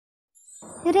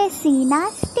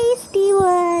Resina's Tasty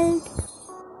World.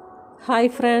 Hi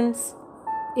friends,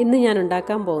 ഇന്ന് ഞാൻ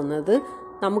ഉണ്ടാക്കാൻ പോകുന്നത്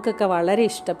നമുക്കൊക്കെ വളരെ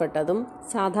ഇഷ്ടപ്പെട്ടതും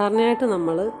സാധാരണയായിട്ട്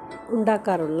നമ്മൾ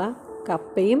ഉണ്ടാക്കാറുള്ള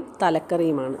കപ്പയും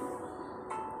തലക്കറിയുമാണ്.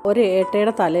 ഒരു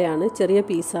ഏട്ടയുടെ തലയാണ് ചെറിയ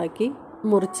പീസാക്കി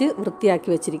മുറിച്ച്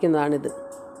വൃത്തിയാക്കി വെച്ചിരിക്കുന്നതാണിത്.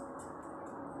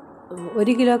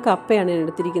 1 കിലോ കപ്പയാണ് ഞാൻ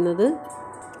എടുത്തിരിക്കുന്നത്.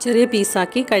 ചെറിയ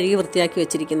പീസാക്കി കഴുകി വൃത്തിയാക്കി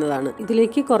വെച്ചിരിക്കുന്നതാണ്.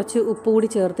 ഇതിലേക്ക് കുറച്ച് ഉപ്പ് കൂടി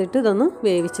ചേർത്തിട്ട് ഇതൊന്ന്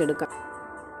വേവിച്ചെടുക്കാം.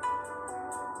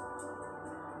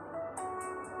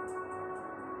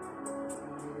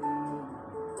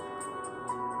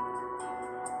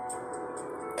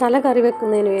 തല കറി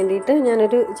വെക്കുന്നതിന് വേണ്ടിയിട്ട്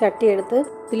ഞാനൊരു ചട്ടി എടുത്ത്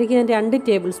ഇതിലേക്ക് ഞാൻ 2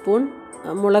 ടേബിൾ സ്പൂൺ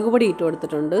മുളക് പൊടി ഇട്ട്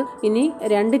കൊടുത്തിട്ടുണ്ട്. ഇനി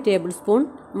 2 ടേബിൾ സ്പൂൺ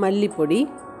മല്ലിപ്പൊടി,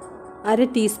 1/2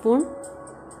 ടീസ്പൂൺ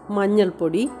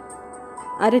മഞ്ഞൾപ്പൊടി,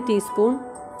 1/2 ടീസ്പൂൺ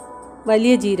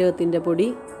വലിയ ജീരകത്തിൻ്റെ പൊടി,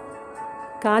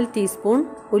 1/4 ടീസ്പൂൺ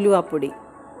ഉലുവാപ്പൊടി.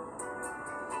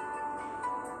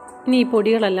 ഇനി ഈ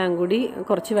പൊടികളെല്ലാം കൂടി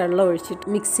കുറച്ച് വെള്ളം ഒഴിച്ചിട്ട്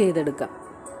മിക്സ് ചെയ്തെടുക്കാം.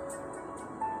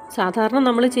 സാധാരണ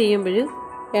നമ്മൾ ചെയ്യുമ്പോൾ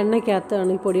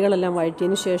എണ്ണയ്ക്കകത്താണ് ഈ പൊടികളെല്ലാം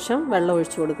വഴറ്റിയതിന് ശേഷം വെള്ളം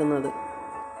ഒഴിച്ചു കൊടുക്കുന്നത്.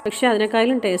 പക്ഷേ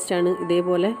അതിനേക്കാളും ടേസ്റ്റാണ്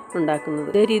ഇതേപോലെ ഉണ്ടാക്കുന്നത്.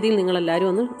 ഇതേ രീതിയിൽ നിങ്ങളെല്ലാവരും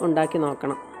ഒന്ന് ഉണ്ടാക്കി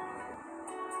നോക്കണം.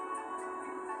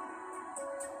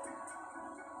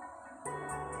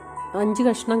 അഞ്ച്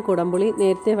കഷ്ണം കുടംപുളി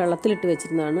നേരത്തെ വെള്ളത്തിലിട്ട്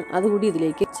വെച്ചിരുന്നതാണ്. അതുകൂടി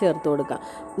ഇതിലേക്ക് ചേർത്ത് കൊടുക്കാം.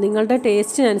 നിങ്ങളുടെ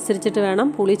ടേസ്റ്റിനനുസരിച്ചിട്ട് വേണം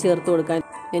പുളി ചേർത്ത് കൊടുക്കാൻ.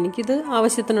 എനിക്കിത്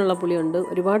ആവശ്യത്തിനുള്ള പുളിയുണ്ട്,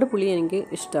 ഒരുപാട് പുളി എനിക്ക്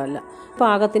ഇഷ്ടമല്ല.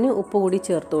 പാകത്തിന് ഉപ്പ് കൂടി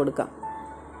ചേർത്ത് കൊടുക്കാം.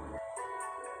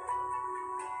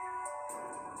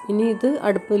 ഇനി ഇത്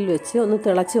അടുപ്പിൽ വെച്ച് ഒന്ന്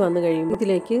തിളച്ച് വന്നു കഴിയുമ്പോൾ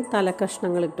ഇതിലേക്ക്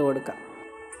തലക്കഷ്ണങ്ങൾ ഇട്ട് കൊടുക്കാം.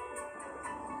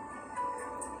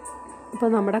 അപ്പോൾ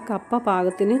നമ്മുടെ കപ്പ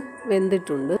പാകത്തിന്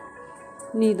വെന്തിട്ടുണ്ട്.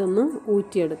 ഇനി ഇതൊന്ന്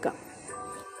ഊറ്റിയെടുക്കാം.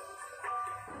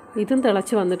 ഇതും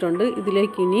തിളച്ച് വന്നിട്ടുണ്ട്.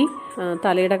 ഇതിലേക്ക് ഇനി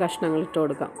തലയുടെ കഷ്ണങ്ങൾ ഇട്ട്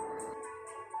കൊടുക്കാം.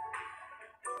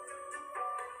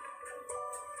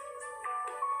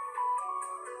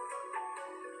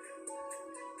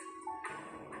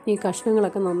 ഈ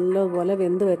കഷ്ണങ്ങളൊക്കെ നല്ലതുപോലെ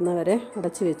വെന്ത് വരുന്നവരെ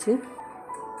അടച്ച് വെച്ച്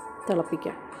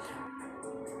തിളപ്പിക്കാം.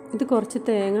 ഇത് കുറച്ച്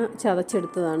തേങ്ങ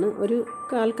ചതച്ചെടുത്തതാണ്, ഒരു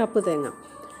 1/4 കപ്പ് തേങ്ങ.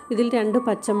 ഇതിൽ 2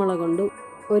 പച്ചമുളകുണ്ട്,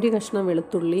 1 കഷ്ണം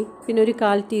വെളുത്തുള്ളി, പിന്നെ ഒരു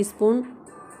 1/4 ടീസ്പൂൺ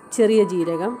ചെറിയ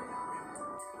ജീരകം,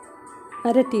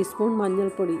 1/2 ടീസ്പൂൺ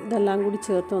മഞ്ഞൾപ്പൊടി. ഇതെല്ലാം കൂടി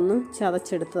ചേർത്തൊന്ന്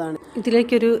ചതച്ചെടുത്തതാണ്.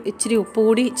 ഇതിലേക്കൊരു ഇച്ചിരി ഉപ്പ്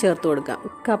കൂടി ചേർത്ത് കൊടുക്കാം.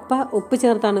 കപ്പ ഉപ്പ്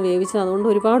ചേർത്താണ് വേവിച്ചത്, അതുകൊണ്ട്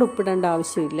ഒരുപാട് ഉപ്പിടേണ്ട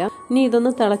ആവശ്യമില്ല. ഇനി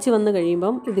ഇതൊന്ന് തിളച്ച് വന്ന്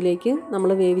കഴിയുമ്പം ഇതിലേക്ക് നമ്മൾ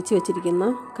വേവിച്ച് വെച്ചിരിക്കുന്ന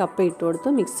കപ്പ ഇട്ട് കൊടുത്ത്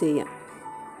മിക്സ് ചെയ്യാം.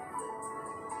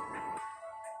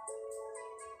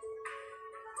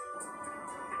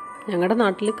 ഞങ്ങളുടെ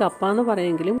നാട്ടിൽ കപ്പ എന്ന്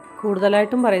പറയുമെങ്കിലും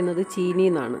കൂടുതലായിട്ടും പറയുന്നത് ചീനി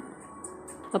എന്നാണ്.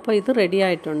 അപ്പോൾ ഇത് റെഡി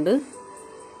ആയിട്ടുണ്ട്.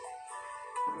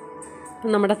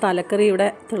 നമ്മുടെ തലക്കറി ഇവിടെ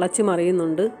തിളച്ച്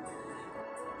മറിയുന്നുണ്ട്.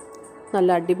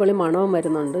 നല്ല അടിപൊളി മണവും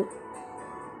വരുന്നുണ്ട്.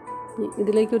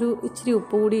 ഇതിലേക്കൊരു ഇച്ചിരി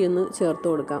ഉപ്പ് കൂടി ഒന്ന് ചേർത്ത്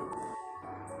കൊടുക്കാം.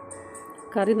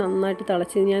 കറി നന്നായിട്ട്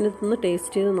തിളച്ച് ഞാനിതൊന്ന്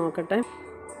ടേസ്റ്റ് ചെയ്ത് നോക്കട്ടെ.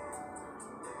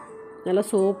 നല്ല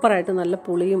സൂപ്പറായിട്ട് നല്ല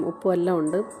പുളിയും ഉപ്പും എല്ലാം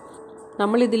ഉണ്ട്.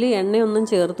 നമ്മളിതിൽ എണ്ണയൊന്നും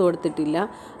ചേർത്ത് കൊടുത്തിട്ടില്ല.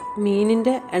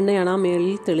 മീനിൻ്റെ എണ്ണയാണ് ആ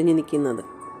മേളിൽ തെളിഞ്ഞ് നിൽക്കുന്നത്.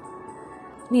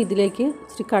 ഇനി ഇതിലേക്ക്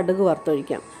ഇച്ചിരി കടുക്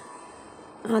വറുത്തൊഴിക്കാം.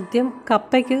 ആദ്യം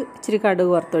കപ്പയ്ക്ക് ഇച്ചിരി കടുക്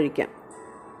വറുത്തൊഴിക്കാം.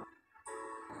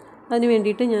 അതിന്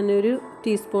വേണ്ടിയിട്ട് ഞാനൊരു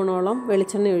ടീസ്പൂണോളം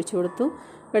വെളിച്ചെണ്ണ ഒഴിച്ചു കൊടുത്തു.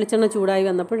 വെളിച്ചെണ്ണ ചൂടായി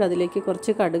വന്നപ്പോൾ അതിലേക്ക്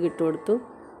കുറച്ച് കടുക് ഇട്ട് കൊടുത്തു.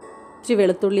 ഇച്ചിരി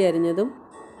വെളുത്തുള്ളി അരിഞ്ഞതും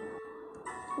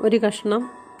 1 കഷ്ണം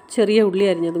ചെറിയ ഉള്ളി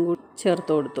അരിഞ്ഞതും കൂടി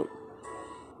ചേർത്ത് കൊടുത്തു.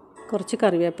 കുറച്ച്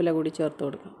കറിവേപ്പില കൂടി ചേർത്ത്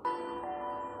കൊടുക്കാം.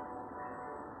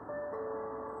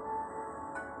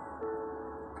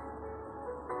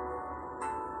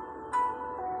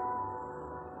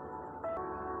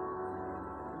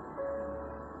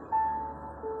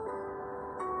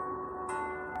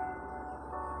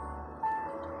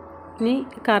 ഇനി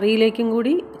കറിയിലേക്കും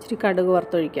കൂടി ഇച്ചിരി കടുക്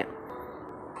വറുത്തൊഴിക്കാം.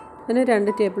 അതിന്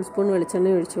 2 ടേബിൾ സ്പൂൺ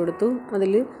വെളിച്ചെണ്ണ ഒഴിച്ചു കൊടുത്തു.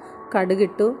 അതിൽ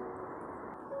കടുകിട്ടു,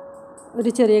 ഒരു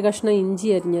ചെറിയ കഷ്ണം ഇഞ്ചി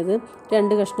അരിഞ്ഞത്,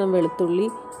 2 കഷ്ണം വെളുത്തുള്ളി,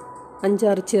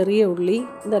 5-6 ചെറിയ ഉള്ളി,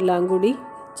 ഇതെല്ലാം കൂടി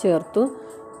ചേർത്തു.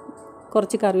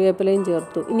 കുറച്ച് കറിവേപ്പിലയും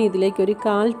ചേർത്തു. ഇനി ഇതിലേക്ക് ഒരു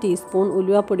 1/4 ടീസ്പൂൺ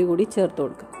ഉലുവാപ്പൊടി കൂടി ചേർത്ത്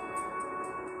കൊടുക്കാം.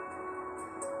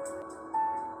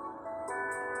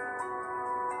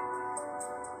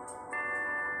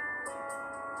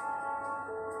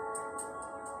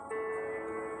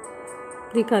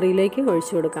 ഈ കറിയിലേക്ക്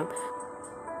ഒഴിച്ചു കൊടുക്കാം.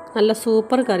 നല്ല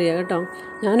സൂപ്പർ കറിയാണ് കേട്ടോ.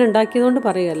 ഞാൻ ഉണ്ടാക്കിയതുകൊണ്ട്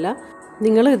പറയുകയല്ല,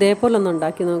 നിങ്ങൾ ഇതേപോലെ ഒന്ന്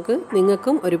ഉണ്ടാക്കി നോക്ക്,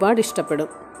 നിങ്ങൾക്കും ഒരുപാട് ഇഷ്ടപ്പെടും.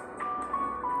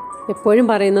 എപ്പോഴും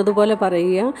പറയുന്നത് പോലെ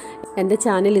പറയുക, എൻ്റെ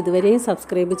ചാനൽ ഇതുവരെയും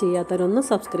സബ്സ്ക്രൈബ് ചെയ്യാത്തവരൊന്ന്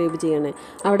സബ്സ്ക്രൈബ് ചെയ്യണേ.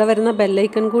 അവിടെ വരുന്ന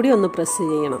ബെല്ലൈക്കൺ കൂടി ഒന്ന് പ്രസ്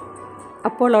ചെയ്യണം.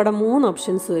 അപ്പോൾ അവിടെ 3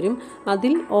 ഓപ്ഷൻസ് വരും.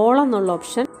 അതിൽ ഓൾ എന്നുള്ള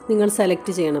ഓപ്ഷൻ നിങ്ങൾ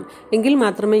സെലക്ട് ചെയ്യണം. എങ്കിൽ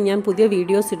മാത്രമേ ഞാൻ പുതിയ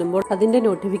വീഡിയോസ് ഇടുമ്പോൾ അതിൻ്റെ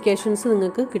നോട്ടിഫിക്കേഷൻസ്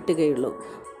നിങ്ങൾക്ക് കിട്ടുകയുള്ളൂ.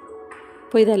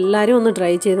 അപ്പോൾ ഇതെല്ലാവരും ഒന്ന്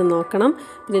ട്രൈ ചെയ്ത് നോക്കണം.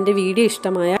 പിന്നെ എൻ്റെ വീഡിയോ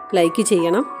ഇഷ്ടമായ ലൈക്ക്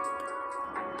ചെയ്യണം.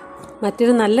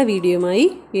 മറ്റൊരു നല്ല വീഡിയോയുമായി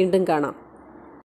വീണ്ടും കാണാം.